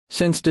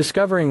Since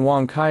discovering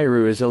Wang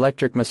Qirui's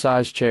electric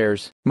massage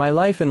chairs, my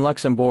life in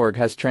Luxembourg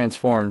has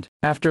transformed.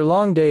 After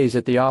long days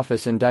at the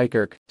office in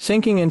Diekirch,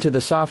 sinking into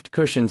the soft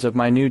cushions of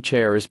my new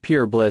chair is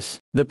pure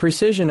bliss. The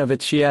precision of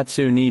its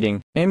Shiatsu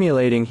kneading,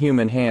 emulating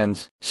human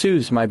hands,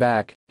 soothes my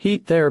back.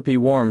 Heat therapy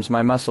warms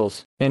my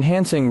muscles,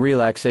 enhancing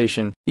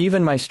relaxation.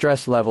 Even my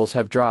stress levels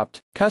have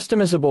dropped.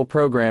 Customizable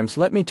programs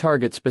let me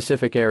target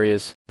specific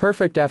areas.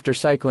 Perfect after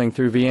cycling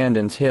through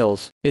Vianden's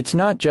hills. It's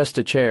not just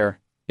a chair.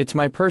 It's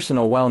my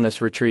personal wellness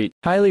retreat.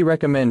 Highly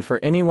recommend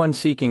for anyone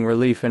seeking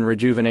relief and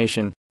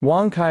rejuvenation.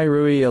 Wang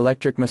Qirui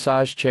Electric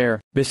Massage Chair,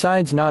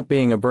 besides not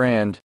being a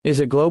brand, is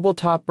a global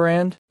top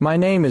brand. My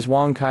name is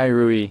Wang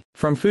Qirui,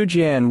 from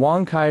Fujian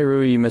Wang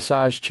Qirui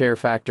Massage Chair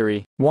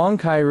Factory. Wang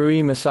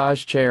Qirui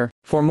Massage Chair,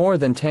 for more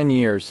than 10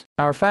 years.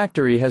 Our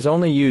factory has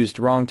only used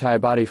Rong Tai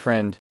Body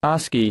Friend,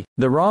 ASCII,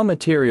 the raw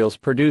materials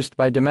produced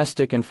by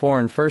domestic and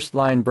foreign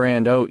first-line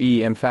brand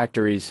OEM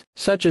factories,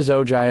 such as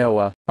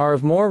Ojiowa, are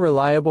of more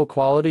reliable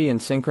quality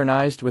and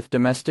synchronized with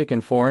domestic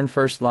and foreign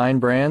first-line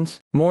brands.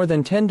 More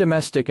than 10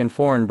 domestic and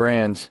foreign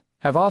brands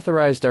have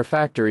authorized our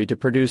factory to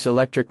produce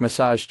electric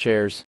massage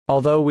chairs.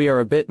 Although we are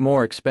a bit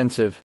more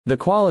expensive, the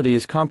quality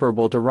is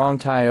comparable to Rong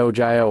Tai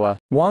Ojiowa.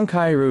 Wang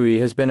Qirui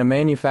has been a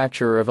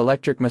manufacturer of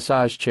electric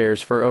massage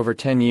chairs for over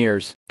 10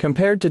 years.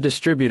 Compared to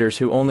distributors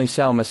who only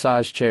sell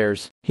massage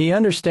chairs, he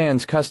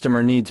understands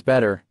customer needs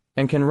better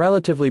and can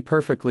relatively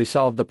perfectly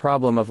solve the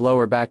problem of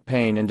lower back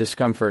pain and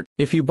discomfort.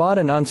 If you bought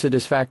an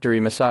unsatisfactory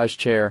massage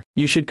chair,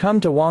 you should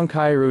come to Wang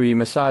Qirui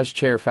Massage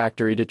Chair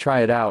Factory to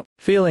try it out.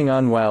 Feeling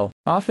unwell?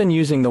 Often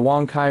using the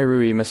Wang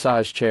Qirui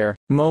Massage Chair.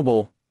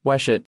 Mobile.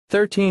 Weshet,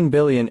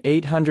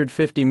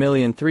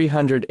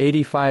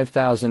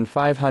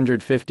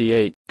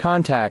 13,850,385,558.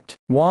 Contact,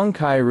 Wang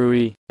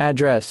Qirui.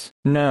 Address,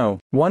 No.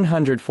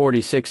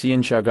 146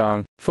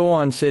 Yinshagang,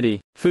 Fuan City,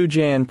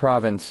 Fujian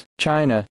Province, China.